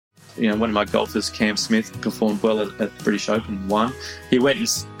one of my golfers, Cam Smith, performed well at the British Open and won. He went and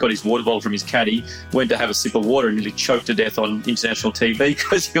got his water bottle from his caddy, went to have a sip of water and nearly choked to death on international TV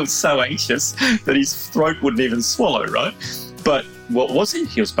because he was so anxious that his throat wouldn't even swallow, right? But what was he?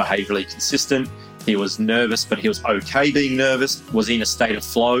 He was behaviourally consistent. He was nervous, but he was okay being nervous. Was he in a state of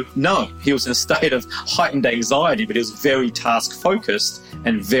flow? No, he was in a state of heightened anxiety, but he was very task-focused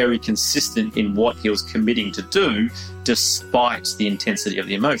and very consistent in what he was committing to do, despite the intensity of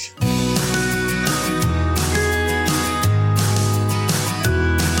the emotion.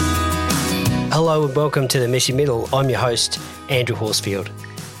 Hello and welcome to The Messy Middle. I'm your host, Andrew Horsfield.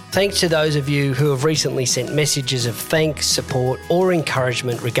 Thanks to those of you who have recently sent messages of thanks, support or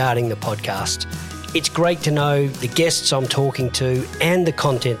encouragement regarding the podcast. It's great to know the guests I'm talking to and the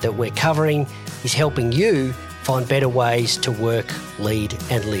content that we're covering is helping you find better ways to work, lead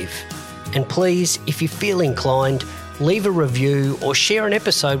and live. And please, if you feel inclined, leave a review or share an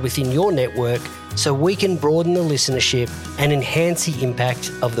episode within your network so we can broaden the listenership and enhance the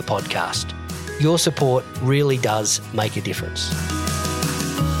impact of the podcast. Your support really does make a difference.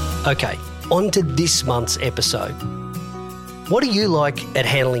 Okay, on to this month's episode. What are you like at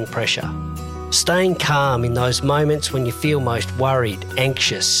handling pressure? Staying calm in those moments when you feel most worried,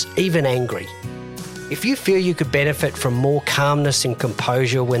 anxious, even angry. If you feel you could benefit from more calmness and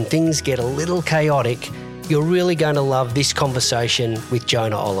composure when things get a little chaotic, you're really going to love this conversation with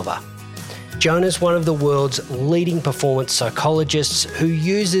Jonah Oliver. Jonah's one of the world's leading performance psychologists who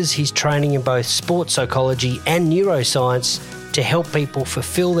uses his training in both sports psychology and neuroscience to help people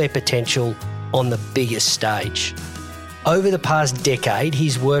fulfill their potential on the biggest stage. Over the past decade,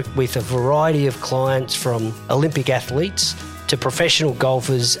 he's worked with a variety of clients from Olympic athletes to professional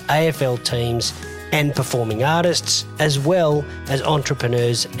golfers, AFL teams, and performing artists, as well as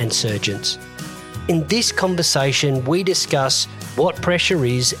entrepreneurs and surgeons. In this conversation, we discuss what pressure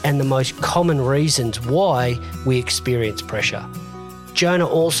is and the most common reasons why we experience pressure. Jonah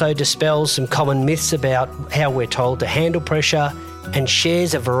also dispels some common myths about how we're told to handle pressure and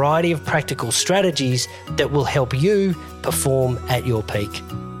shares a variety of practical strategies that will help you perform at your peak.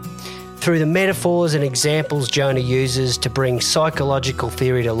 Through the metaphors and examples Jonah uses to bring psychological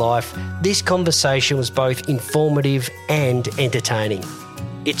theory to life, this conversation was both informative and entertaining.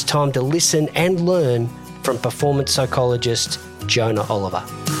 It's time to listen and learn from performance psychologist Jonah Oliver.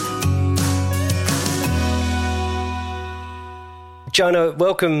 Jonah,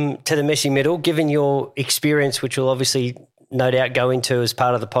 welcome to The Messy Middle. Given your experience, which we'll obviously no doubt go into as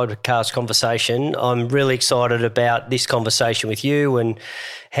part of the podcast conversation, I'm really excited about this conversation with you and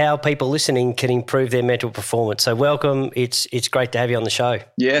how people listening can improve their mental performance. So welcome. It's great to have you on the show.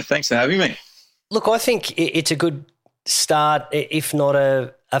 Yeah, thanks for having me. Look, I think it's a good start, if not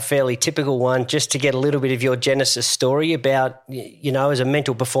a fairly typical one, just to get a little bit of your genesis story about, as a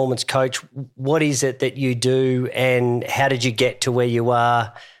mental performance coach, what is it that you do and how did you get to where you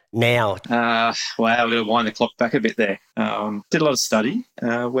are now? Wow, we're going to wind the clock back a bit there. Did a lot of study,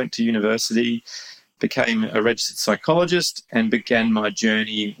 went to university, became a registered psychologist and began my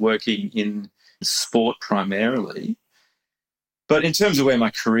journey working in sport primarily. But in terms of where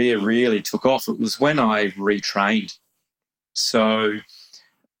my career really took off, it was when I retrained. So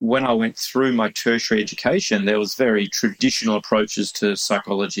when I went through my tertiary education, there was very traditional approaches to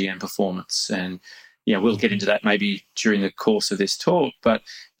psychology and performance. And, we'll get into that maybe during the course of this talk, but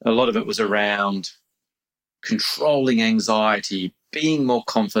a lot of it was around controlling anxiety, being more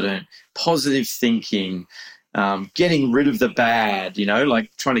confident, positive thinking, getting rid of the bad, like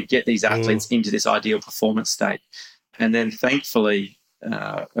trying to get these athletes into this ideal performance state. And then thankfully,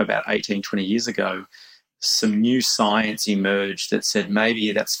 about 18, 20 years ago, some new science emerged that said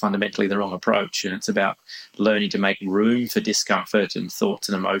maybe that's fundamentally the wrong approach, and it's about learning to make room for discomfort and thoughts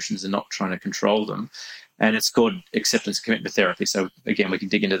and emotions and not trying to control them. And it's called acceptance commitment therapy. So again, we can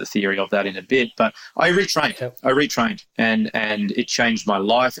dig into the theory of that in a bit, but I retrained and it changed my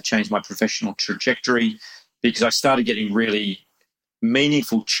life. It changed my professional trajectory because I started getting really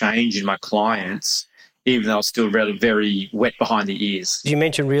meaningful change in my clients, even though I was still really very wet behind the ears. You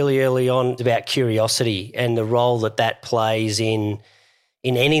mentioned really early on about curiosity and the role that plays in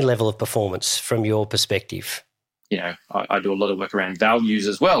any level of performance from your perspective. I do a lot of work around values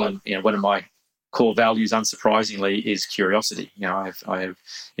as well. And, one of my core values, unsurprisingly, is curiosity. I have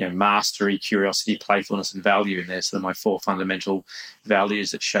mastery, curiosity, playfulness and value in there. So they're my four fundamental values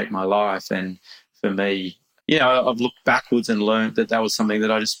that shape my life. And for me, I've looked backwards and learned that was something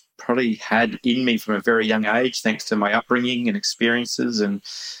that I just probably had in me from a very young age, thanks to my upbringing and experiences, and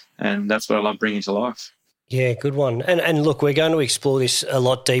that's what I love bringing to life. Yeah, good one. And look, we're going to explore this a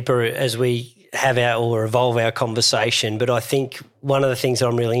lot deeper as we have or evolve our conversation, but I think one of the things that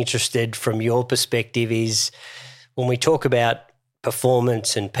I'm really interested from your perspective is when we talk about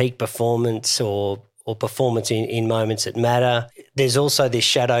performance and peak performance or performance in moments that matter, there's also this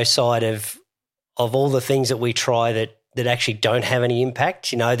shadow side of all the things that we try that actually don't have any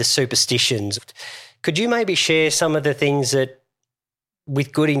impact, the superstitions. Could you maybe share some of the things that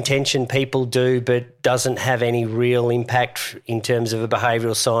with good intention people do but doesn't have any real impact in terms of a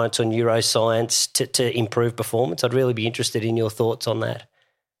behavioural science or neuroscience to improve performance? I'd really be interested in your thoughts on that.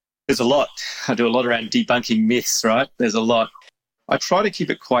 There's a lot. I do a lot around debunking myths, right? There's a lot. I try to keep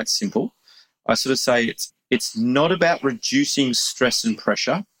it quite simple. I sort of say it's not about reducing stress and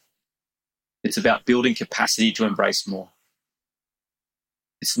pressure. It's about building capacity to embrace more.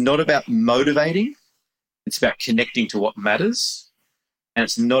 It's not about motivating. It's about connecting to what matters. And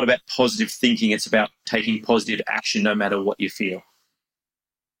it's not about positive thinking. It's about taking positive action no matter what you feel.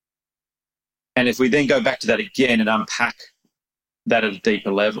 And if we then go back to that again and unpack that at a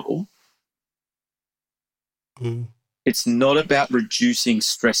deeper level, it's not about reducing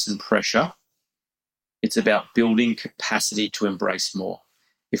stress and pressure. It's about building capacity to embrace more.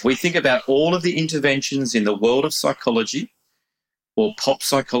 If we think about all of the interventions in the world of psychology or pop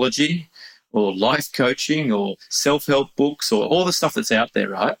psychology or life coaching or self-help books or all the stuff that's out there,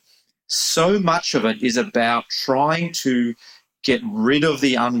 right? So much of it is about trying to get rid of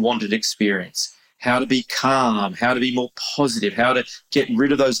the unwanted experience, how to be calm, how to be more positive, how to get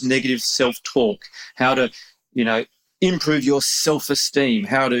rid of those negative self-talk, how to, improve your self-esteem,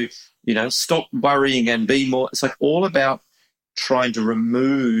 how to, stop worrying and be more. It's like all about trying to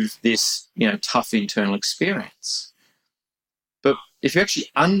remove this, tough internal experience. But if you actually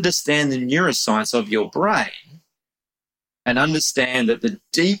understand the neuroscience of your brain and understand that the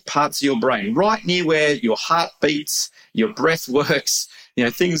deep parts of your brain, right near where your heart beats, your breath works,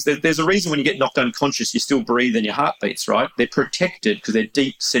 things that there's a reason when you get knocked unconscious, you still breathe and your heart beats, right? They're protected because they're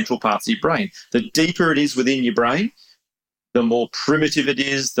deep central parts of your brain. The deeper it is within your brain, the more primitive it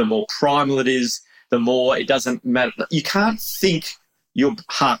is, the more primal it is, the more it doesn't matter. You can't think your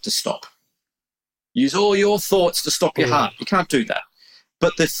heart to stop. Use all your thoughts to stop your heart. You can't do that.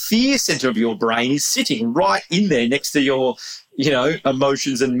 But the fear center of your brain is sitting right in there next to your,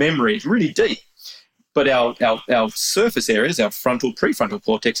 emotions and memory. It's really deep. But our surface areas, our frontal, prefrontal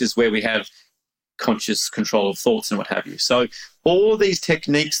cortex is where we have conscious control of thoughts and what have you. So all these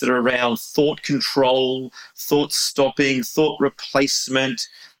techniques that are around thought control, thought stopping, thought replacement,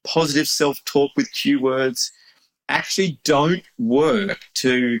 positive self-talk with cue words actually don't work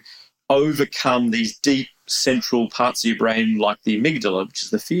to overcome these deep central parts of your brain like the amygdala, which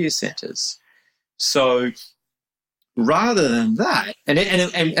is the fear centers. So rather than that, and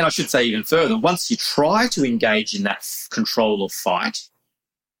I should say even further, once you try to engage in that control or fight,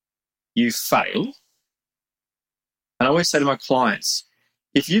 you fail. And I always say to my clients,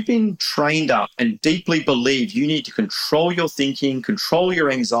 if you've been trained up and deeply believe you need to control your thinking, control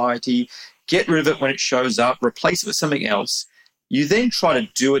your anxiety, get rid of it when it shows up, replace it with something else, you then try to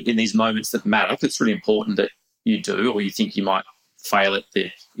do it in these moments that matter, because it's really important that you do, or you think you might fail at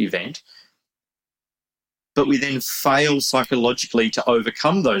the event. But we then fail psychologically to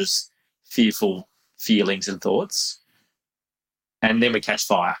overcome those fearful feelings and thoughts. And then we catch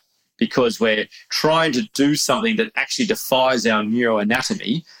fire because we're trying to do something that actually defies our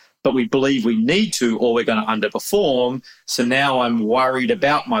neuroanatomy, but we believe we need to, or we're going to underperform. So now I'm worried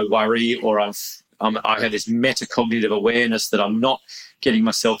about my worry, or I have this metacognitive awareness that I'm not getting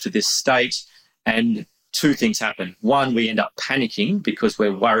myself to this state. And two things happen. One, we end up panicking because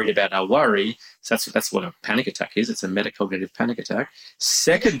we're worried about our worry. So that's what a panic attack is. It's a metacognitive panic attack.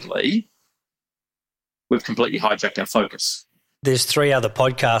 Secondly, we've completely hijacked our focus. There's 3 other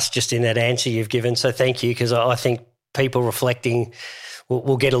podcasts just in that answer you've given, so thank you, because I think people reflecting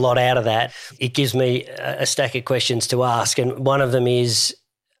will get a lot out of that. It gives me a stack of questions to ask, and one of them is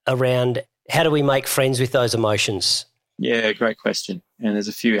around how do we make friends with those emotions? Yeah, great question. And there's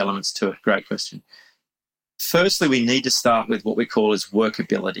a few elements to it. Great question. Firstly, we need to start with what we call as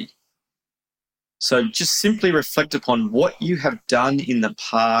workability. So just simply reflect upon what you have done in the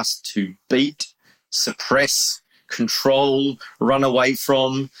past to beat, suppress, control, run away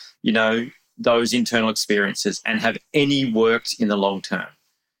from, those internal experiences, and have any worked in the long term.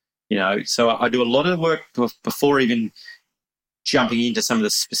 So I do a lot of work before even jumping into some of the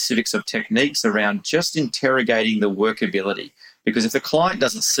specifics of techniques around just interrogating the workability. Because if the client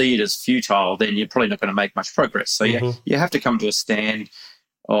doesn't see it as futile, then you're probably not going to make much progress. So you have to come to a stand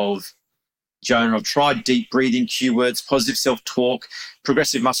of, Jonah, I've tried deep breathing, cue words, positive self-talk,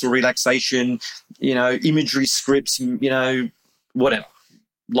 progressive muscle relaxation, imagery scripts, whatever.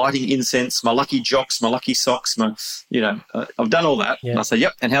 lighting incense, my lucky jocks, my lucky socks, I've done all that. Yeah. And I say,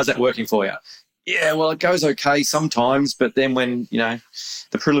 yep, and how's that working for you? Yeah, well, it goes okay sometimes, but then when,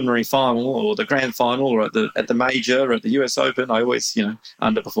 the preliminary final or the grand final or at the major or at the US Open, I always,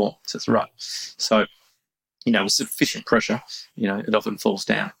 underperform. So it's right. So, with sufficient pressure, it often falls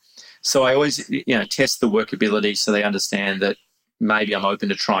down. So I always, test the workability so they understand that maybe I'm open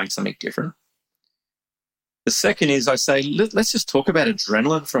to trying something different. The second is I say, let's just talk about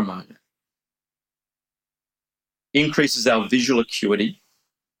adrenaline for a moment. Increases our visual acuity,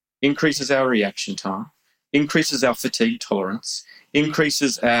 increases our reaction time, increases our fatigue tolerance,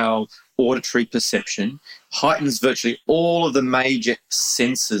 increases our auditory perception, heightens virtually all of the major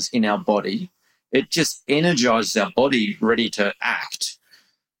senses in our body. It just energizes our body ready to act.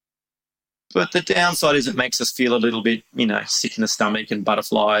 But the downside is it makes us feel a little bit, sick in the stomach and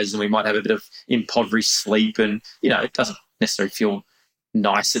butterflies, and we might have a bit of impoverished sleep, and, it doesn't necessarily feel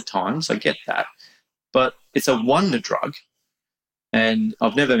nice at times. I get that. But it's a wonder drug. And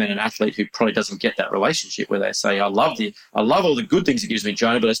I've never met an athlete who probably doesn't get that relationship where they say, I love all the good things it gives me,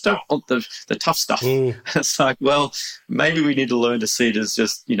 Jonah, but I just don't want the tough stuff. It's like, well, maybe we need to learn to see it as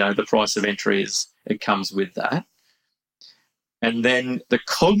just, the price of entry is it comes with that. And then the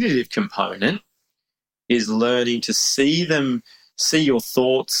cognitive component is learning to see your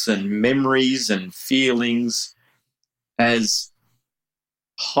thoughts and memories and feelings as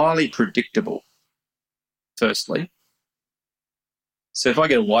highly predictable, firstly. So if I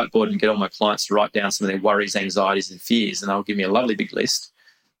get a whiteboard and get all my clients to write down some of their worries, anxieties, and fears, and they'll give me a lovely big list.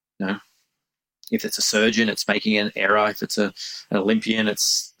 If it's a surgeon, it's making an error. If it's an Olympian,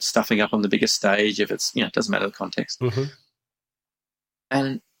 it's stuffing up on the biggest stage. If it's, it doesn't matter the context. Mm-hmm.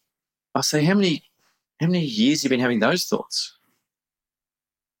 And I say, how many years have you been having those thoughts?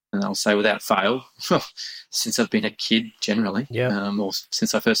 And they'll say, without fail, since I've been a kid, generally, or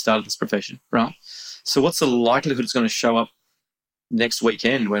since I first started this profession, right? So what's the likelihood it's going to show up next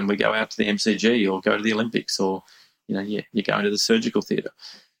weekend when we go out to the MCG or go to the Olympics or, you're going to the surgical theatre?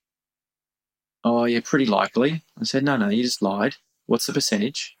 Oh, yeah, pretty likely. I said, no, you just lied. What's the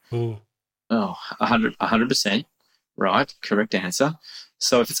percentage? Oh, 100%. Right, correct answer.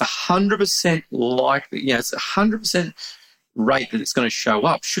 So if it's 100% likely, it's 100% rate that it's going to show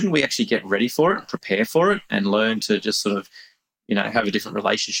up, shouldn't we actually get ready for it, prepare for it, and learn to just sort of, have a different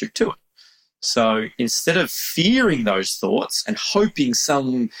relationship to it? So instead of fearing those thoughts and hoping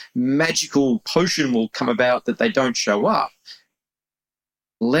some magical potion will come about that they don't show up,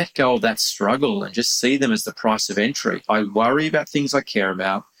 let go of that struggle and just see them as the price of entry. I worry about things I care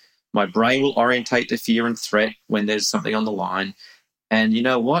about. My brain will orientate to fear and threat when there's something on the line. And you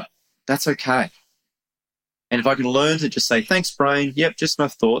know what? That's okay. And if I can learn to just say, thanks, brain. Yep, just my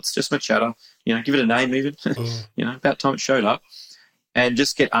thoughts, just my chatter. Give it a name even. About time it showed up. And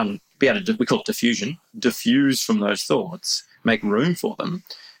just be able to, we call it diffusion, diffuse from those thoughts, make room for them.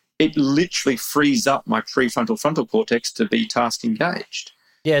 It literally frees up my prefrontal frontal cortex to be task engaged.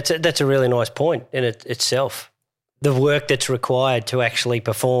 Yeah, that's a really nice point in itself. The work that's required to actually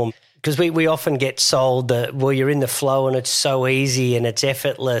perform. Because we often get sold that, well, you're in the flow and it's so easy and it's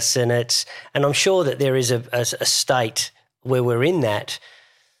effortless and I'm sure that there is a state where we're in that.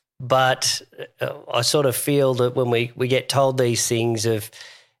 But I sort of feel that when we get told these things of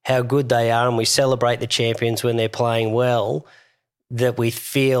how good they are and we celebrate the champions when they're playing well, that we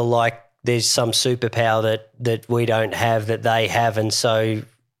feel like there's some superpower that we don't have that they have, and so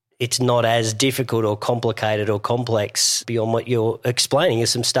it's not as difficult or complicated or complex beyond what you're explaining as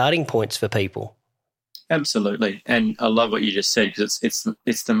some starting points for people. Absolutely. And I love what you just said, because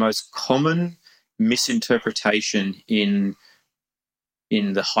it's the most common misinterpretation in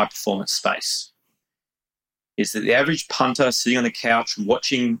the high performance space, is that the average punter sitting on the couch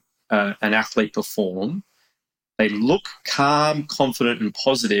watching an athlete perform, they look calm, confident and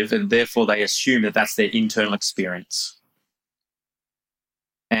positive, and therefore they assume that that's their internal experience.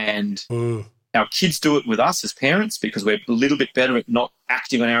 And our kids do it with us as parents because we're a little bit better at not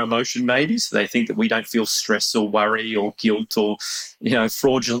acting on our emotion maybe, so they think that we don't feel stress or worry or guilt or,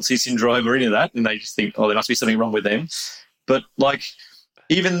 fraudulency syndrome or any of that, and they just think, oh, there must be something wrong with them. But,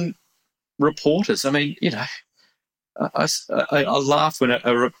 even reporters, I mean, I laugh when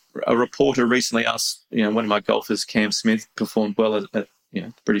a reporter recently asked, one of my golfers, Cam Smith, performed well at the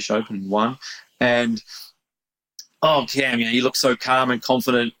British Open and won, and oh, Cam, you look so calm and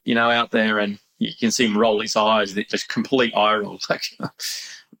confident, out there, and you can see him roll his eyes, just complete eye roll.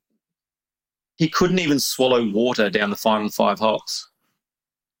 He couldn't even swallow water down the final 5 holes.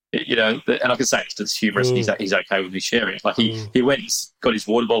 and I can say it's humorous, and he's okay with me sharing it. Like he went, got his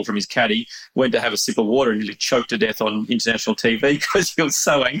water bottle from his caddy, went to have a sip of water, and nearly choked to death on international TV because he was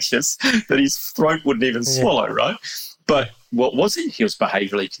so anxious that his throat wouldn't even swallow, right? But what was he? He was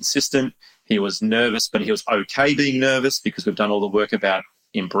behaviourally consistent. He was nervous, but he was okay being nervous because we've done all the work about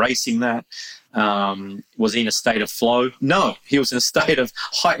embracing that. Was he in a state of flow? No, he was in a state of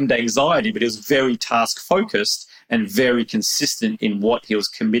heightened anxiety, but he was very task-focused and very consistent in what he was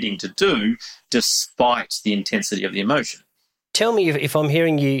committing to do despite the intensity of the emotion. Tell me if I'm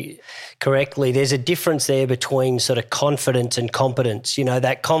hearing you correctly, there's a difference there between sort of confidence and competence.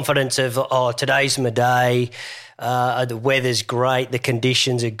 That confidence of, today's my day, the weather's great, the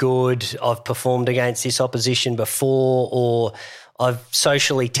conditions are good, I've performed against this opposition before, or I've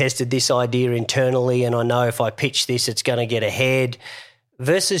socially tested this idea internally and I know if I pitch this, it's going to get ahead,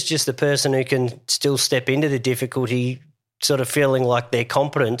 versus just the person who can still step into the difficulty sort of feeling like their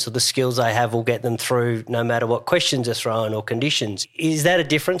competence or the skills they have will get them through no matter what questions are thrown or conditions. Is that a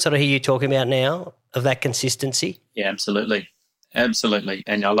difference that I hear you talking about now, of that consistency? Yeah, absolutely. Absolutely.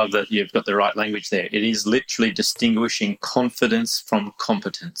 And I love that you've got the right language there. It is literally distinguishing confidence from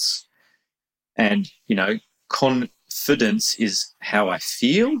competence. And, confidence is how I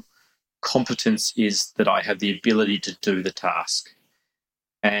feel. Competence is that I have the ability to do the task.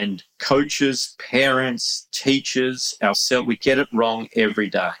 And coaches, parents, teachers, ourselves, we get it wrong every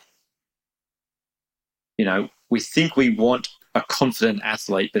day. We think we want a confident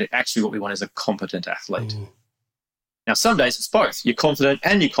athlete, but actually what we want is a competent athlete. Now, some days it's both. You're confident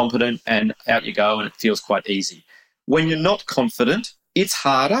and you're competent, and out you go, and it feels quite easy. When you're not confident, it's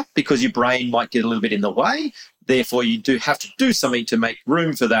harder because your brain might get a little bit in the way. Therefore, you do have to do something to make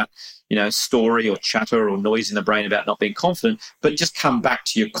room for that, story or chatter or noise in the brain about not being confident, but just come back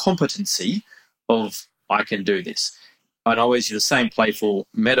to your competency of, I can do this. And I always use the same playful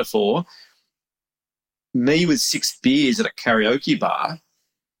metaphor. Me with 6 beers at a karaoke bar,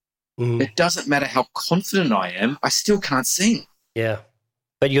 it doesn't matter how confident I am, I still can't sing. Yeah.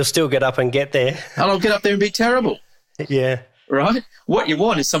 But you'll still get up and get there. And I'll get up there and be terrible. Yeah. Right? What you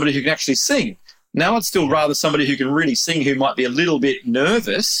want is somebody who can actually sing. Now I'd still rather somebody who can really sing, who might be a little bit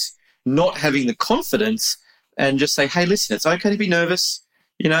nervous, not having the confidence, and just say, hey, listen, it's okay to be nervous.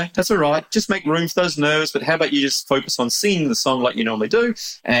 That's all right. Just make room for those nerves, but how about you just focus on singing the song like you normally do?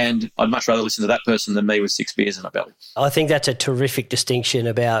 And I'd much rather listen to that person than me with 6 beers in my belly. I think that's a terrific distinction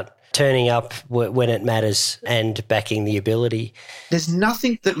about turning up when it matters and backing the ability. There's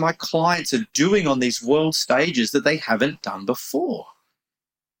nothing that my clients are doing on these world stages that they haven't done before.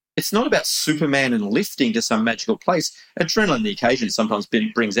 It's not about Superman and lifting to some magical place. Adrenaline on the occasion sometimes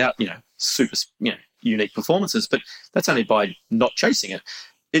brings out, super, unique performances, but that's only by not chasing it.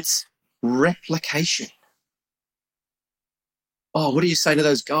 It's replication. Oh, what do you say to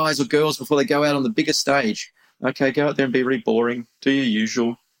those guys or girls before they go out on the bigger stage? Okay, go out there and be really boring. Do your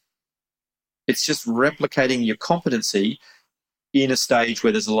usual. It's just replicating your competency in a stage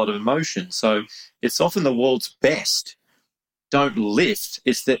where there's a lot of emotion. So it's often the world's best don't lift.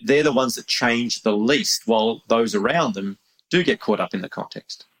 It's that they're the ones that change the least, while those around them do get caught up in the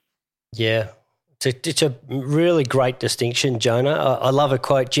context. Yeah. It's a really great distinction, Jonah. I love a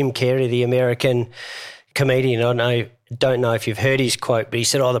quote. Jim Carrey, the American comedian, I don't know if you've heard his quote, but he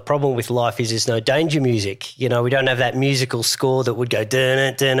said, the problem with life is there's no danger music. We don't have that musical score that would go dun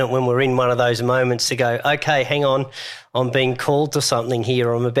it when we're in one of those moments to go, okay, hang on, I'm being called to something here,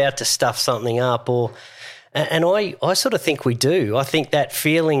 or I'm about to stuff something up, and I sort of think we do. I think that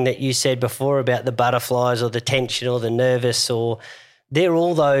feeling that you said before about the butterflies or the tension or the nervous, or they're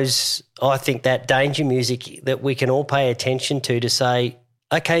all those, I think, that danger music that we can all pay attention to say,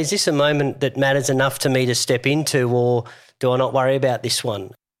 okay, is this a moment that matters enough to me to step into, or do I not worry about this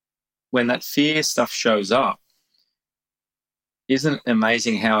one? When that fear stuff shows up, isn't it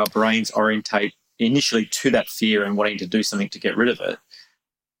amazing how our brains orientate initially to that fear and wanting to do something to get rid of it?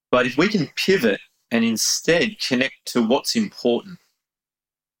 But if we can pivot and instead connect to what's important,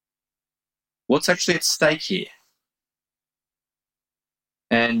 what's actually at stake here?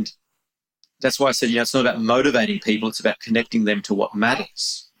 And that's why I said, it's not about motivating people, it's about connecting them to what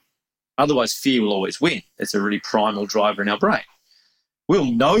matters. Otherwise, fear will always win. It's a really primal driver in our brain.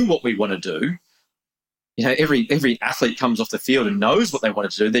 We'll know what we want to do. Every athlete comes off the field and knows what they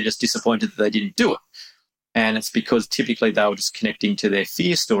wanted to do. They're just disappointed that they didn't do it. And it's because typically they were just connecting to their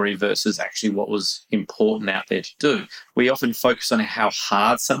fear story versus actually what was important out there to do. We often focus on how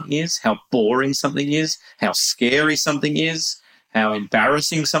hard something is, how boring something is, how scary something is, how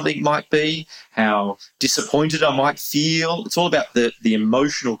embarrassing something might be, how disappointed I might feel. It's all about the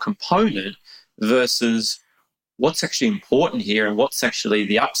emotional component versus what's actually important here and what's actually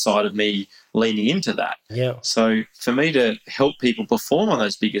the upside of me leaning into that. Yeah. So for me to help people perform on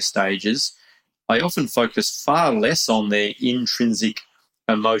those bigger stages, I often focus far less on their intrinsic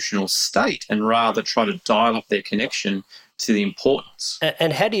emotional state and rather try to dial up their connection to the importance.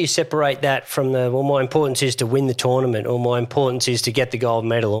 And how do you separate that from my importance is to win the tournament, or my importance is to get the gold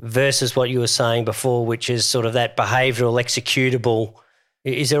medal, versus what you were saying before, which is sort of that behavioural executable?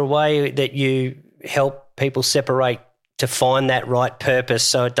 Is there a way that you help people separate to find that right purpose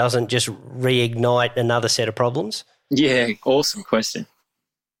so it doesn't just reignite another set of problems? Yeah, awesome question.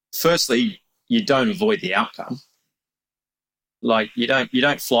 Firstly, you don't avoid the outcome. Like you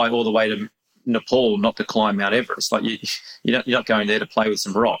don't fly all the way to Nepal not to climb Mount Everest. Like you're not going there to play with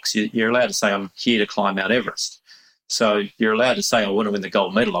some rocks. You're allowed to say, I'm here to climb Mount Everest. So you're allowed to say, I want to win the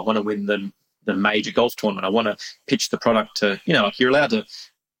gold medal. I want to win the major golf tournament. I want to pitch the product to, like you're allowed to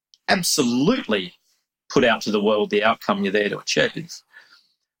absolutely put out to the world the outcome you're there to achieve.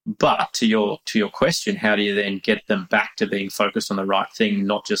 But to your question, how do you then get them back to being focused on the right thing,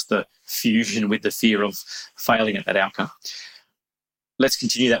 not just the fusion with the fear of failing at that outcome? Let's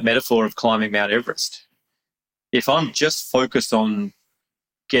continue that metaphor of climbing Mount Everest. If I'm just focused on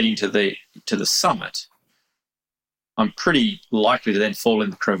getting to the summit, I'm pretty likely to then fall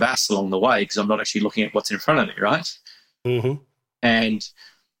in the crevasse along the way because I'm not actually looking at what's in front of me, right? Mm-hmm. And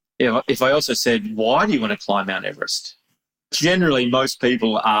if I also said, why do you want to climb Mount Everest? Generally, most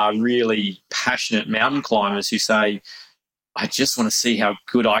people are really passionate mountain climbers who say, I just want to see how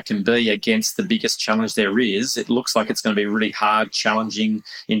good I can be against the biggest challenge there is. It looks like it's going to be really hard, challenging,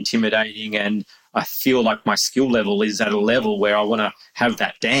 intimidating, and I feel like my skill level is at a level where I want to have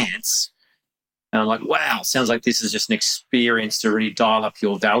that dance. And I'm like, wow, sounds like this is just an experience to really dial up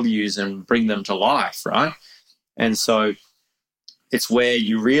your values and bring them to life, right? And so it's where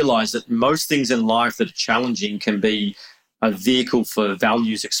you realize that most things in life that are challenging can be a vehicle for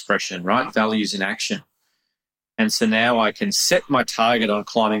values expression, right? Values in action. And so now I can set my target on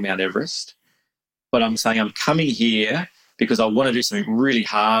climbing Mount Everest, but I'm saying I'm coming here because I want to do something really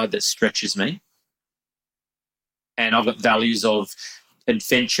hard that stretches me. And I've got values of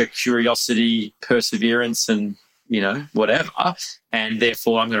adventure, curiosity, perseverance, and, whatever. And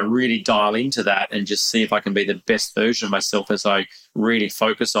therefore, I'm going to really dial into that and just see if I can be the best version of myself as I really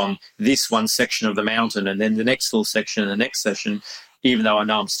focus on this one section of the mountain and then the next little section and the next section, even though I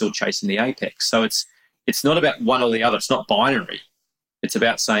know I'm still chasing the apex. So it's not about one or the other. It's not binary. It's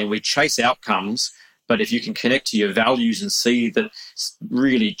about saying we chase outcomes, but if you can connect to your values and see that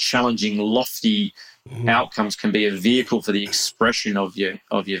really challenging, lofty outcomes can be a vehicle for the expression of your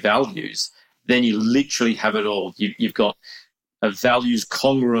values, then you literally have it all. You've got a values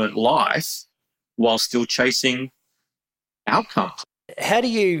congruent life while still chasing outcomes. How do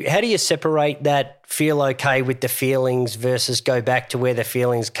you separate that feel okay with the feelings versus go back to where the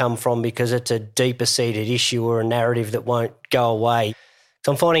feelings come from because it's a deeper seated issue or a narrative that won't go away?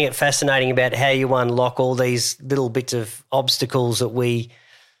 So I'm finding it fascinating about how you unlock all these little bits of obstacles that we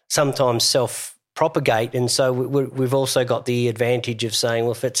sometimes self-propagate. And so we've also got the advantage of saying,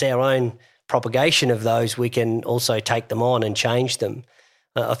 well, if it's our own propagation of those, we can also take them on and change them.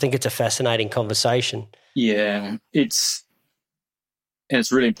 I think it's a fascinating conversation. Yeah, it's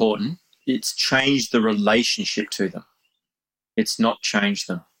really important. It's changed the relationship to them. It's not changed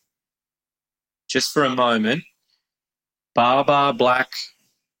them. Just for a moment, Baba Black,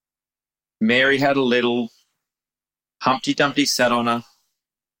 Mary had a little, Humpty Dumpty sat on her.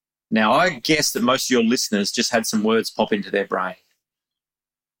 Now, I guess that most of your listeners just had some words pop into their brain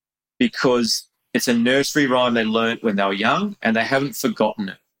because it's a nursery rhyme they learnt when they were young and they haven't forgotten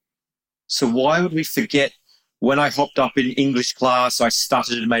it. So why would we forget? When I hopped up in English class, I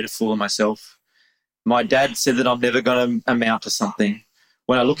stuttered and made a fool of myself. My dad said that I'm never going to amount to something.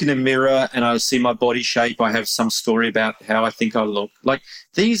 When I look in the mirror and I see my body shape, I have some story about how I think I look. Like,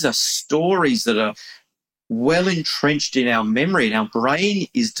 these are stories that are well entrenched in our memory, and our brain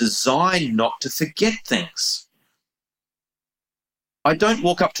is designed not to forget things. I don't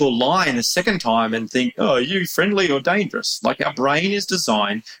walk up to a lion a second time and think, oh, are you friendly or dangerous? Like, our brain is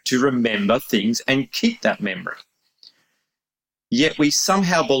designed to remember things and keep that memory. Yet we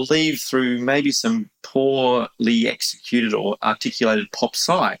somehow believe through maybe some poorly executed or articulated pop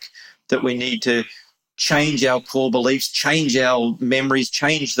psych that we need to change our core beliefs, change our memories,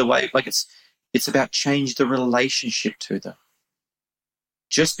 change the way, like it's about change the relationship to them.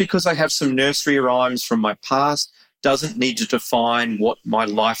 Just because I have some nursery rhymes from my past doesn't need to define what my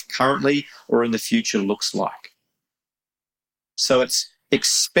life currently or in the future looks like. So it's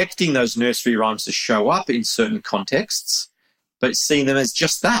expecting those nursery rhymes to show up in certain contexts, but seeing them as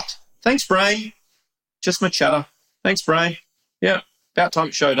just that. Thanks, brain. Just my chatter. Thanks, brain. Yeah, about time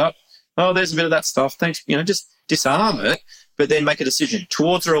it showed up. Oh, there's a bit of that stuff. Thanks. Just disarm it, but then make a decision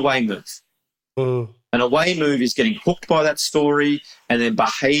towards or away move. An away move is getting hooked by that story and then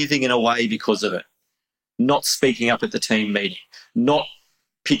behaving in a way because of it. Not speaking up at the team meeting, not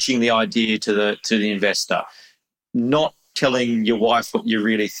pitching the idea to the investor, not telling your wife what you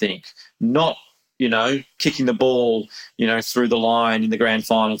really think, not, kicking the ball, through the line in the grand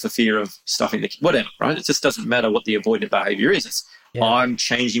final for fear of stuffing whatever, right? It just doesn't matter what the avoidant behavior is. I'm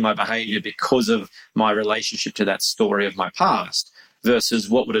changing my behavior because of my relationship to that story of my past versus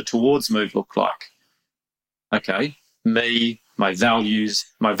what would a towards move look like? Okay, me, my values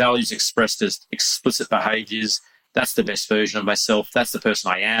expressed as explicit behaviors. That's the best version of myself. That's the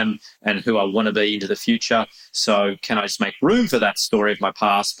person I am and who I want to be into the future. So can I just make room for that story of my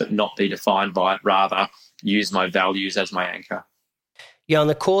past but not be defined by it, rather use my values as my anchor? Yeah, in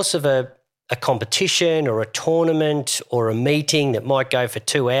the course of a competition or a tournament or a meeting that might go for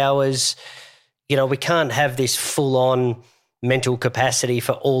 2 hours, we can't have this full-on mental capacity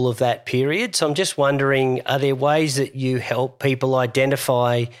for all of that period. So I'm just wondering, are there ways that you help people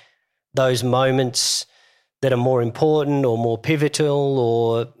identify those moments that are more important or more pivotal,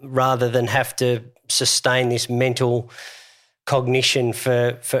 or rather than have to sustain this mental cognition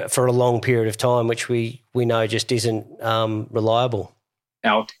for a long period of time, which we know just isn't reliable?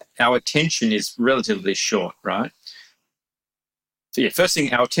 Our attention is relatively short, right? So first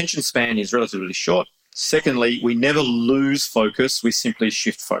thing, our attention span is relatively short. Secondly, we never lose focus, we simply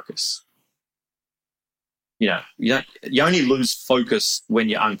shift focus. You only lose focus when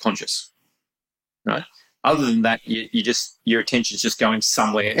you're unconscious, right? Other than that, your attention's just going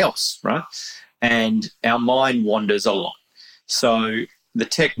somewhere else, right? And our mind wanders a lot. So the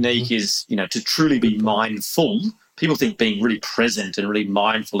technique is, to truly be mindful. People think being really present and really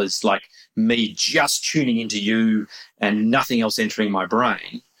mindful is like me just tuning into you and nothing else entering my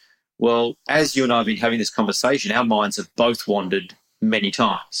brain. Well, as you and I have been having this conversation, our minds have both wandered many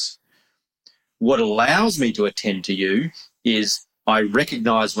times. What allows me to attend to you is I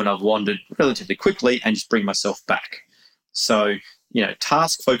recognize when I've wandered relatively quickly and just bring myself back. So,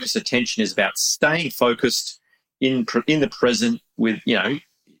 task-focused attention is about staying focused in the present with,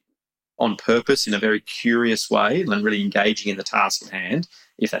 on purpose in a very curious way and really engaging in the task at hand.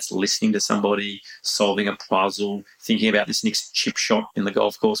 If that's listening to somebody, solving a puzzle, thinking about this next chip shot in the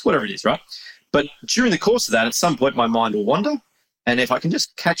golf course, whatever it is, right? But during the course of that, at some point my mind will wander. And if I can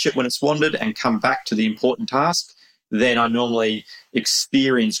just catch it when it's wandered and come back to the important task, then I normally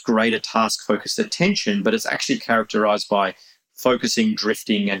experience greater task-focused attention, but it's actually characterized by focusing,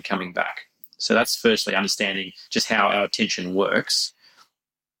 drifting, and coming back. So that's firstly understanding just how our attention works.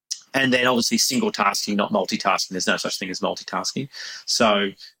 And then obviously single tasking, not multitasking. There's no such thing as multitasking. So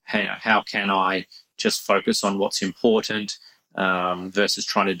how can I just focus on what's important versus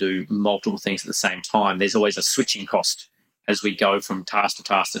trying to do multiple things at the same time? There's always a switching cost as we go from task to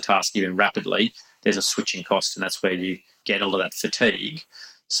task to task even rapidly. There's a switching cost, and that's where you get all of that fatigue.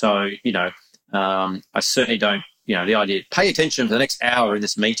 So, I certainly don't, the idea, pay attention for the next hour in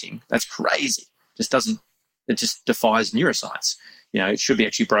this meeting, that's crazy. It just defies neuroscience. It should be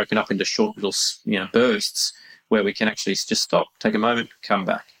actually broken up into short little, bursts where we can actually just stop, take a moment, come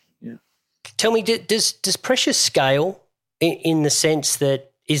back. Yeah. Tell me, does pressure scale in the sense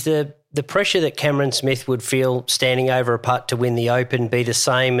that is the pressure that Cameron Smith would feel standing over a putt to win the Open be the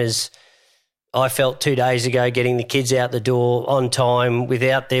same as I felt 2 days ago getting the kids out the door on time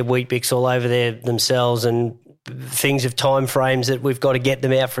without their Weet-Bix all over themselves and things of time frames that we've got to get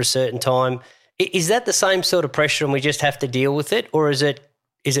them out for a certain time? Is that the same sort of pressure and we just have to deal with it, or is it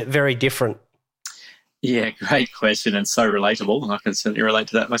very different? Yeah, great question and so relatable. I can certainly relate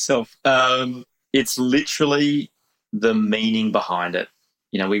to that myself. It's literally the meaning behind it.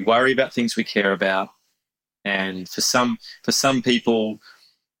 We worry about things we care about, and for some people,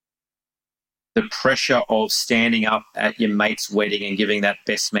 the pressure of standing up at your mate's wedding and giving that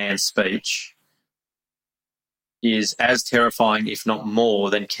best man speech is as terrifying, if not more,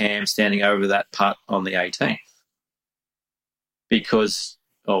 than Cam standing over that putt on the 18th because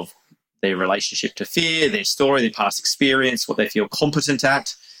of their relationship to fear, their story, their past experience, what they feel competent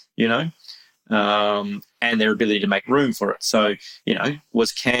at, and their ability to make room for it. So,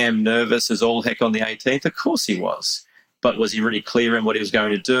 was Cam nervous as all heck on the 18th? Of course he was. But was he really clear in what he was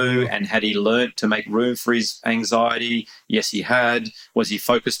going to do? And had he learnt to make room for his anxiety? Yes, he had. Was he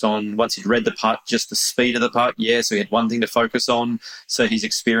focused on, once he'd read the putt, just the speed of the putt? Yeah, so he had one thing to focus on. So his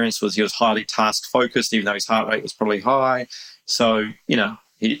experience was he was highly task-focused, even though his heart rate was probably high. So,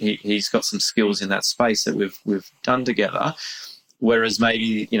 he's got some skills in that space that we've done together. Whereas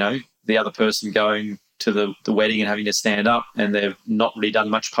maybe, the other person going to the wedding and having to stand up and they've not really done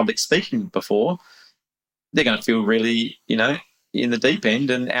much public speaking before, they're going to feel really, in the deep end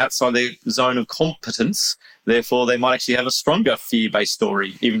and outside their zone of competence. Therefore, they might actually have a stronger fear-based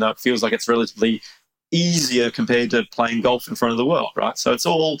story, even though it feels like it's relatively easier compared to playing golf in front of the world, right? So it's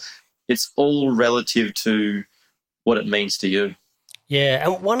all relative to what it means to you. Yeah,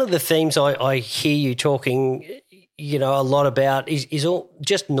 and one of the themes I hear you talking, a lot about is all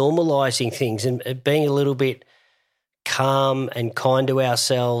just normalising things and being a little bit calm and kind to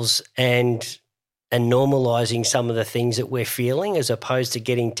ourselves and normalising some of the things that we're feeling as opposed to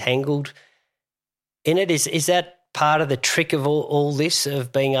getting tangled in it. Is that part of the trick of all this,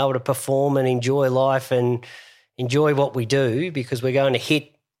 of being able to perform and enjoy life and enjoy what we do, because we're going to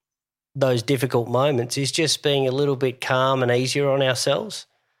hit those difficult moments, is just being a little bit calm and easier on ourselves?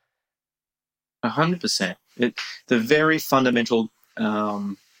 100%. The very fundamental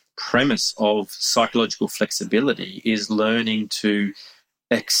premise of psychological flexibility is learning to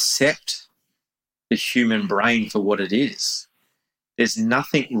accept the human brain for what it is. There's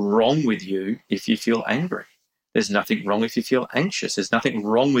nothing wrong with you if you feel angry. There's nothing wrong if you feel anxious. There's nothing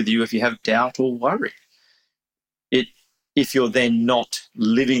wrong with you if you have doubt or worry. If you're then not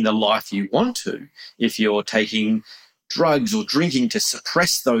living the life you want to, if you're taking drugs or drinking to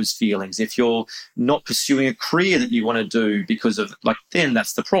suppress those feelings, if you're not pursuing a career that you want to do because of, then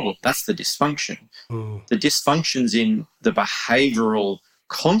that's the problem. That's the dysfunction. The dysfunction's in the behavioural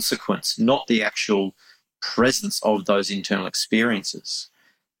consequence, not the actual presence of those internal experiences.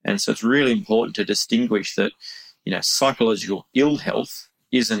 And so it's really important to distinguish that, psychological ill health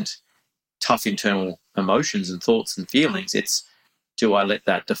isn't tough internal emotions and thoughts and feelings. It's, do I let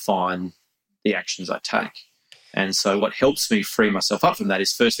that define the actions I take? And so what helps me free myself up from that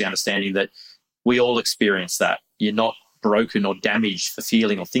is firstly understanding that we all experience that. You're not broken or damaged for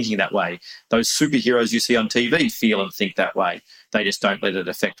feeling or thinking that way. Those superheroes you see on TV feel and think that way. They just don't let it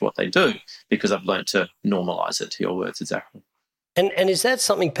affect what they do because I've learned to normalise it, to your words, exactly. And is that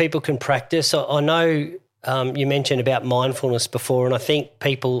something people can practice? I know you mentioned about mindfulness before, and I think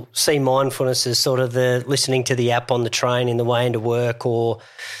people see mindfulness as sort of the listening to the app on the train in the way into work, or,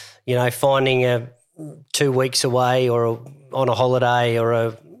 finding 2 weeks away or on a holiday or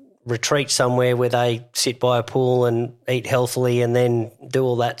a retreat somewhere where they sit by a pool and eat healthily and then do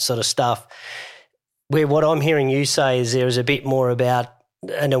all that sort of stuff. Where what I'm hearing you say is there is a bit more about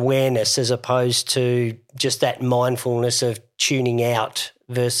an awareness as opposed to just that mindfulness of tuning out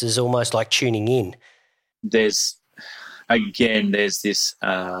versus almost like tuning in. There's this,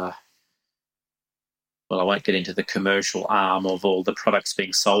 I won't get into the commercial arm of all the products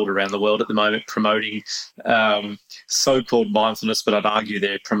being sold around the world at the moment promoting so-called mindfulness, but I'd argue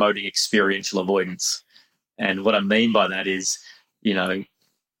they're promoting experiential avoidance. And what I mean by that is,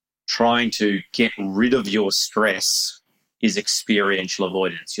 trying to get rid of your stress is experiential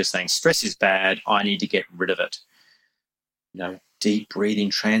avoidance. You're saying stress is bad, I need to get rid of it. Deep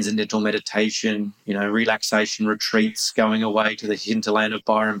breathing, transcendental meditation, relaxation retreats, going away to the hinterland of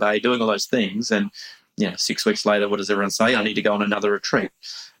Byron Bay, doing all those things. And, 6 weeks later, what does everyone say? I need to go on another retreat.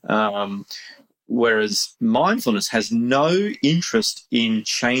 Whereas mindfulness has no interest in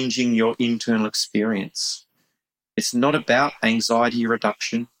changing your internal experience. It's not about anxiety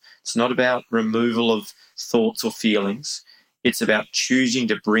reduction. It's not about removal of thoughts or feelings. It's about choosing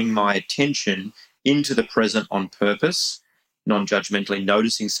to bring my attention into the present on purpose, non-judgmentally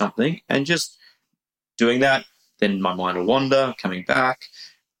noticing something and just doing that. Then my mind will wander, coming back.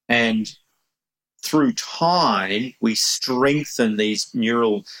 And through time, we strengthen these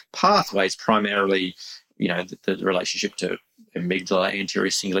neural pathways, primarily, the relationship to amygdala,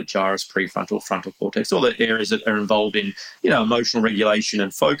 anterior cingulate gyrus, prefrontal, frontal cortex, all the areas that are involved in, emotional regulation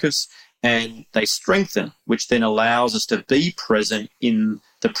and focus. And they strengthen, which then allows us to be present in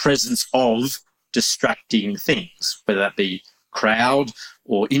the presence of distracting things, whether that be crowd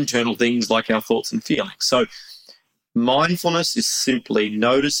or internal things like our thoughts and feelings. So mindfulness is simply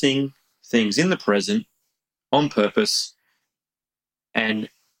noticing things in the present on purpose and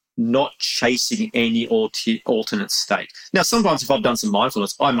not chasing any alternate state. Now, sometimes if I've done some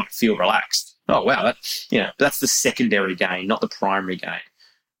mindfulness, I might feel relaxed. Oh, wow, that's the secondary gain, not the primary gain.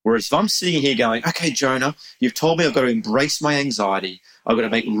 Whereas if I'm sitting here going, okay, Jonah, you've told me I've got to embrace my anxiety. I've got to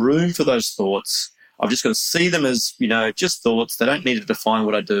make room for those thoughts. I've just got to see them as, just thoughts. They don't need to define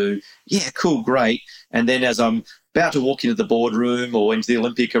what I do. Yeah, cool, great. And then as I'm about to walk into the boardroom or into the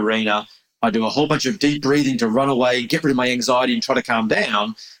Olympic arena, I do a whole bunch of deep breathing to run away, get rid of my anxiety and try to calm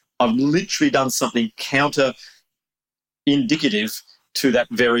down. I've literally done something counter-indicative to that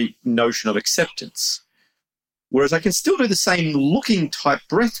very notion of acceptance. Whereas I can still do the same looking type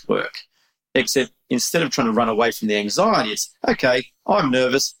breath work, except instead of trying to run away from the anxiety, it's, okay, I'm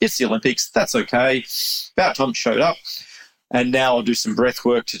nervous. It's the Olympics. That's okay. About time it showed up. And now I'll do some breath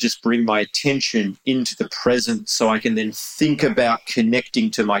work to just bring my attention into the present so I can then think about connecting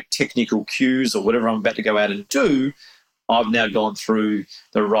to my technical cues or whatever I'm about to go out and do. I've now gone through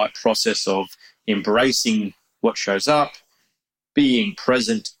the right process of embracing what shows up, being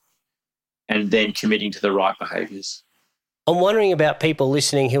present, and then committing to the right behaviours. I'm wondering about people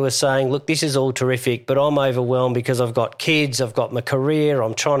listening who are saying, look, this is all terrific, but I'm overwhelmed because I've got kids, I've got my career,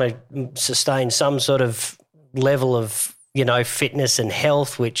 I'm trying to sustain some sort of level of, fitness and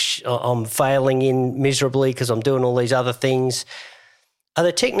health, which I'm failing in miserably because I'm doing all these other things. Are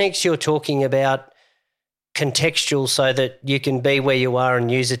the techniques you're talking about contextual so that you can be where you are and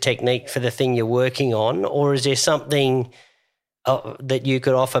use a technique for the thing you're working on, or is there something that you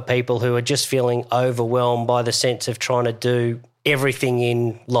could offer people who are just feeling overwhelmed by the sense of trying to do everything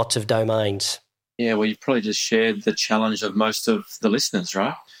in lots of domains? Yeah, well, you've probably just shared the challenge of most of the listeners,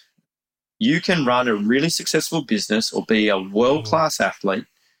 right? You can run a really successful business or be a world-class athlete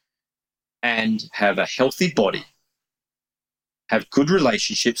and have a healthy body, have good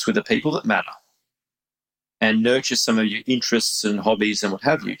relationships with the people that matter, and nurture some of your interests and hobbies and what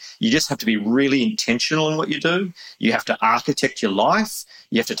have you. You just have to be really intentional in what you do. You have to architect your life.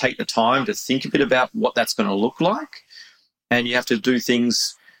 You have to take the time to think a bit about what that's going to look like. And you have to do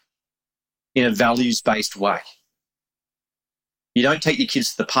things in a values-based way. You don't take your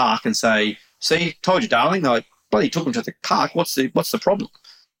kids to the park and say, see, told you, darling, I bloody took them to the park. What's the problem?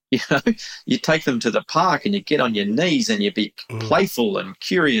 You take them to the park and you get on your knees and you be playful and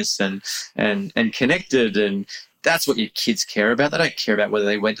curious and connected, and that's what your kids care about. They don't care about whether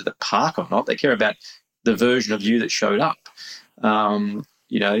they went to the park or not. They care about the version of you that showed up.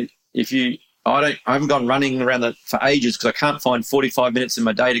 I haven't gone running around for ages because I can't find 45 minutes in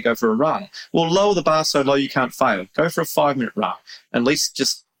my day to go for a run. Well, lower the bar so low you can't fail. Go for a 5-minute run. At least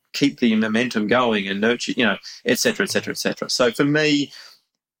just keep the momentum going and nurture, et cetera, et cetera, et cetera. So for me,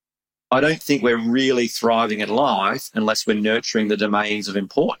 I don't think we're really thriving in life unless we're nurturing the domains of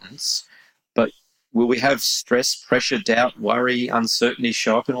importance. But will we have stress, pressure, doubt, worry, uncertainty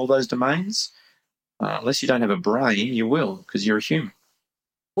show up in all those domains? Unless you don't have a brain, you will, because you're a human.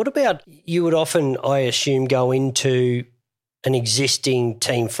 What about, you would often, I assume, go into an existing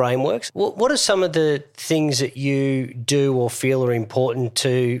team framework. What are some of the things that you do or feel are important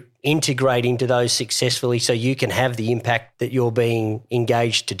to integrate into those successfully so you can have the impact that you're being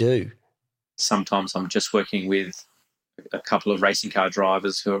engaged to do? Sometimes I'm just working with a couple of racing car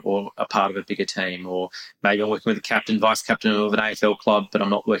drivers who are a part of a bigger team, or maybe I'm working with the captain, vice captain of an AFL club, but I'm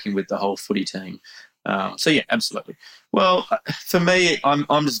not working with the whole footy team. So yeah, absolutely. Well, for me, I'm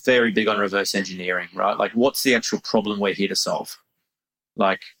just very big on reverse engineering, right? Like, what's the actual problem we're here to solve?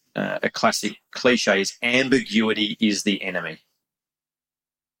 Like, a classic cliche is ambiguity is the enemy.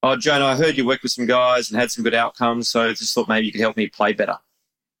 Oh, Jonah, I heard you worked with some guys and had some good outcomes, so I just thought maybe you could help me play better.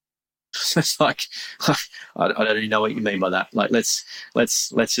 It's like, I don't even know what you mean by that. Like, let's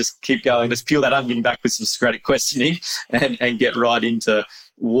just keep going. Let's peel that onion back with some Socratic questioning and get right into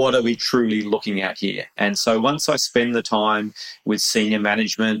what are we truly looking at here. And so once I spend the time with senior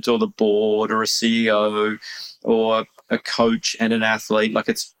management or the board or a CEO or a coach and an athlete, like,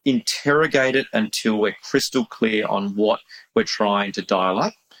 it's interrogate it until we're crystal clear on what we're trying to dial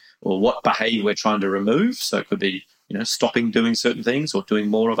up or what behavior we're trying to remove. So it could be, stopping doing certain things or doing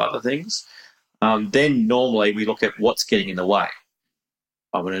more of other things. Then normally we look at what's getting in the way.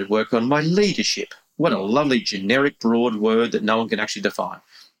 I want to work on my leadership. What a lovely generic broad word that no one can actually define.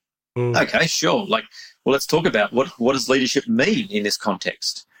 Okay, sure. Well, let's talk about what does leadership mean in this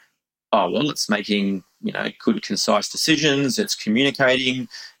context? Oh, well, it's making, good, concise decisions. It's communicating.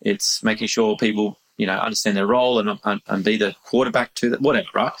 It's making sure people, understand their role and be the quarterback to that, whatever,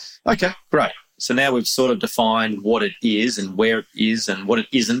 right? Okay, great. So now we've sort of defined what it is and where it is and what it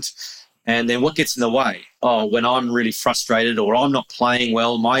isn't. And then what gets in the way? Oh, when I'm really frustrated or I'm not playing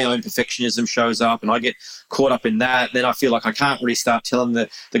well, my own perfectionism shows up and I get caught up in that. Then I feel like I can't really start telling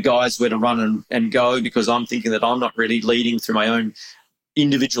the guys where to run and go because I'm thinking that I'm not really leading through my own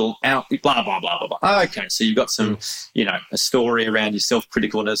individual out, blah, blah, blah, blah, blah. Okay, so you've got some, a story around your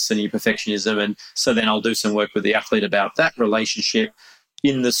self-criticalness and your perfectionism. And so then I'll do some work with the athlete about that relationship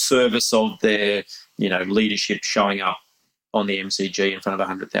in the service of their, leadership showing up on the MCG in front of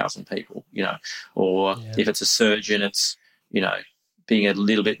 100,000 people, or if it's a surgeon, it's, being a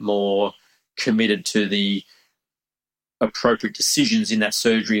little bit more committed to the appropriate decisions in that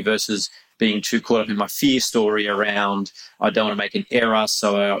surgery versus being too caught up in my fear story around I don't want to make an error.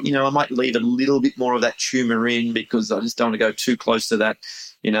 So, I might leave a little bit more of that tumour in because I just don't want to go too close to that,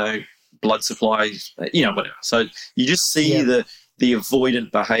 blood supply, whatever. So you just see the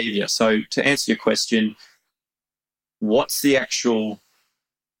avoidant behavior. So to answer your question, what's the actual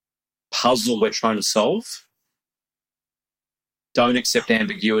puzzle we're trying to solve? Don't accept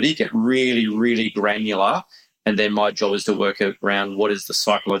ambiguity, get really, really granular. And then my job is to work around what is the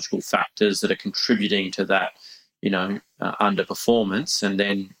psychological factors that are contributing to that, underperformance. And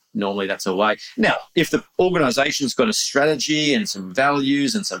then normally that's a way. Now, if the organization's got a strategy and some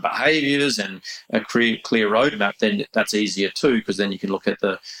values and some behaviors and a clear roadmap, then that's easier too, because then you can look at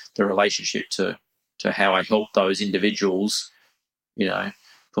the relationship to how I help those individuals,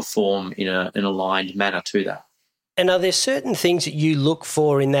 perform in an aligned manner to that. And are there certain things that you look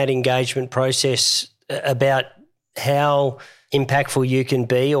for in that engagement process about how impactful you can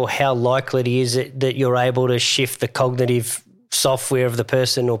be, or how likely it is that you're able to shift the cognitive software of the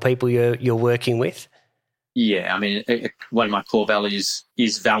person or people you're working with? Yeah, I mean, one of my core values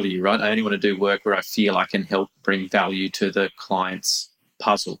is value, right? I only want to do work where I feel I can help bring value to the client's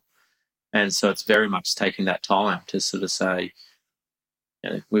puzzle. And so it's very much taking that time to sort of say,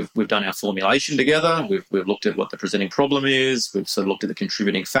 we've done our formulation together. We've looked at what the presenting problem is. We've sort of looked at the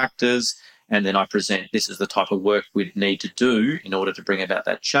contributing factors, and then I present this is the type of work we'd need to do in order to bring about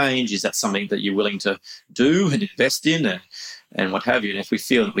that change. Is that something that you're willing to do and invest in and what have you? And if we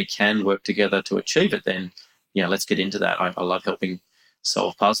feel that we can work together to achieve it, then let's get into that. I love helping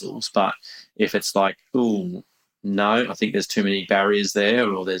solve puzzles, but if it's like, oh no, I think there's too many barriers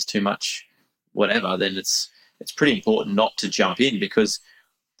there, or there's too much whatever, then it's pretty important not to jump in, because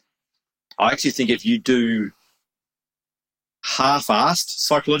I actually think if you do half-assed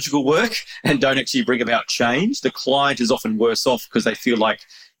psychological work and don't actually bring about change, the client is often worse off because they feel like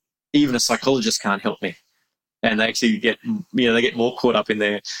even a psychologist can't help me. And they actually get, they get more caught up in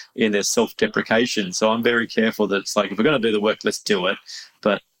their self-deprecation. So I'm very careful that it's like, if we're going to do the work, let's do it.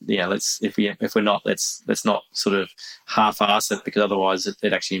 But if we're not, let's not sort of half-ass it, because otherwise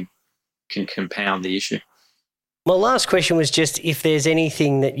it actually can compound the issue. My last question was just if there's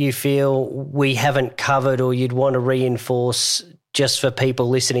anything that you feel we haven't covered or you'd want to reinforce just for people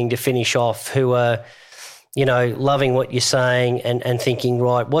listening to finish off who are, loving what you're saying and thinking,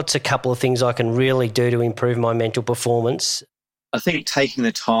 right, what's a couple of things I can really do to improve my mental performance? I think taking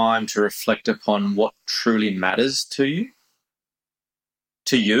the time to reflect upon what truly matters to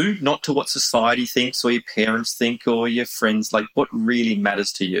you, not to what society thinks or your parents think or your friends, like what really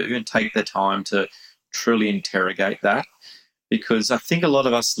matters to you, and take the time to truly interrogate that, because I think a lot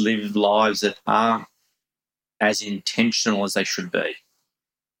of us live lives that aren't as intentional as they should be.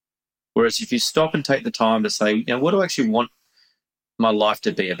 Whereas if you stop and take the time to say, what do I actually want my life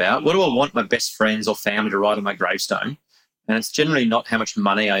to be about? What do I want my best friends or family to write on my gravestone? And it's generally not how much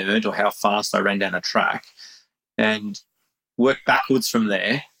money I earned or how fast I ran down a track, and work backwards from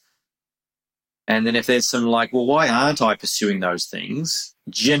there. And then if there's some why aren't I pursuing those things?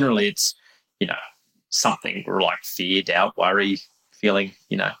 Generally it's, something like fear, doubt, worry, feeling,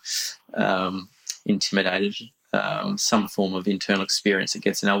 intimidated, some form of internal experience that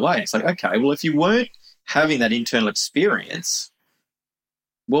gets in our way. It's like, okay, well, if you weren't having that internal experience,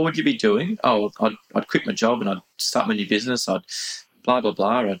 what would you be doing? Oh, I'd quit my job and I'd start my new business. I'd blah, blah,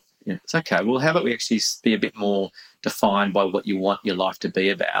 blah. It's okay. Well, how about we actually be a bit more defined by what you want your life to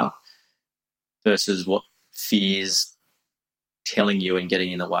be about versus what fear's telling you and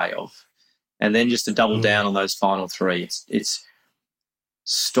getting in the way of. And then just to double down on those final three, it's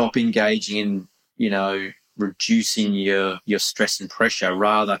stop engaging in, reducing your stress and pressure.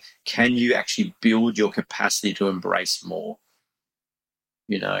 Rather, can you actually build your capacity to embrace more?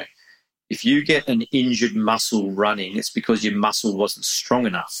 If you get an injured muscle running, it's because your muscle wasn't strong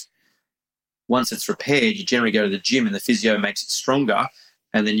enough. Once it's repaired, you generally go to the gym and the physio makes it stronger,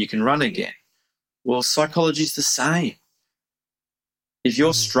 and then you can run again. Well, psychology is the same. If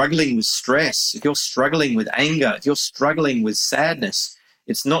you're struggling with stress, if you're struggling with anger, if you're struggling with sadness,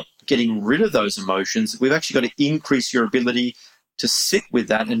 it's not getting rid of those emotions. We've actually got to increase your ability to sit with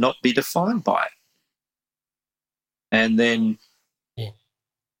that and not be defined by it. And then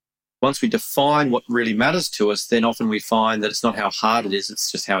once we define what really matters to us, then often we find that it's not how hard it is,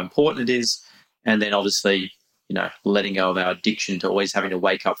 it's just how important it is. And then obviously, letting go of our addiction to always having to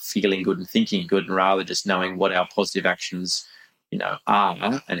wake up feeling good and thinking good, and rather just knowing what our positive actions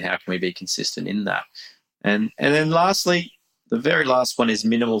are and how can we be consistent in that. And then lastly, the very last one is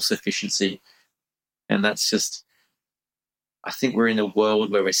minimal sufficiency. And that's just, I think we're in a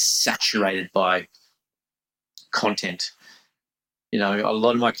world where we're saturated by content. A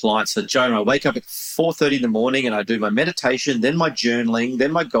lot of my clients say, Jonah, I wake up at 4:30 in the morning and I do my meditation, then my journaling,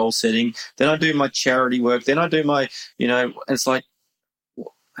 then my goal setting, then I do my charity work, then I do my, it's like,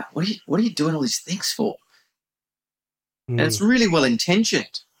 what are you doing all these things for? And it's really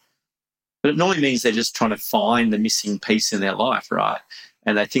well-intentioned. But it normally means they're just trying to find the missing piece in their life, right?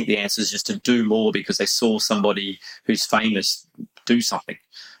 And they think the answer is just to do more because they saw somebody who's famous do something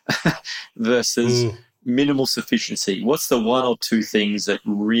versus minimal sufficiency. What's the one or two things that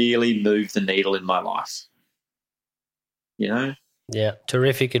really move the needle in my life? You know? Yeah,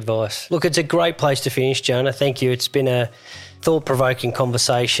 terrific advice. Look, it's a great place to finish, Jonah. Thank you. It's been a thought-provoking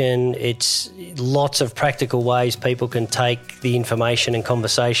conversation. It's lots of practical ways people can take the information and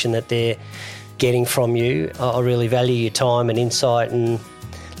conversation that they're getting from you. I really value your time and insight, and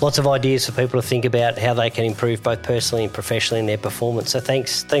lots of ideas for people to think about how they can improve both personally and professionally in their performance. So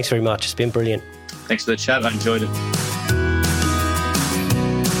thanks very much. It's been brilliant. Thanks for the chat. I enjoyed it.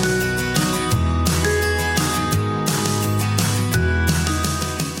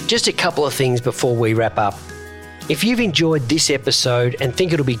 Just a couple of things before we wrap up. If you've enjoyed this episode and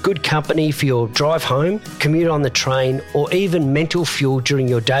think it'll be good company for your drive home, commute on the train, or even mental fuel during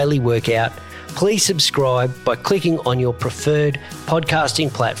your daily workout, please subscribe by clicking on your preferred podcasting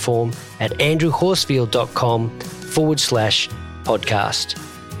platform at andrewhorsfield.com/podcast.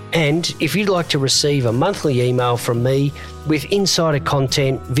 And if you'd like to receive a monthly email from me with insider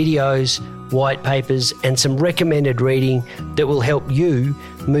content, videos, white papers, and some recommended reading that will help you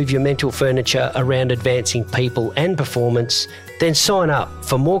move your mental furniture around advancing people and performance, then sign up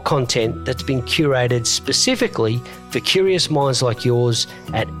for more content that's been curated specifically for curious minds like yours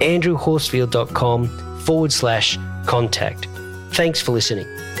at andrewhorsfield.com/contact. Thanks for listening.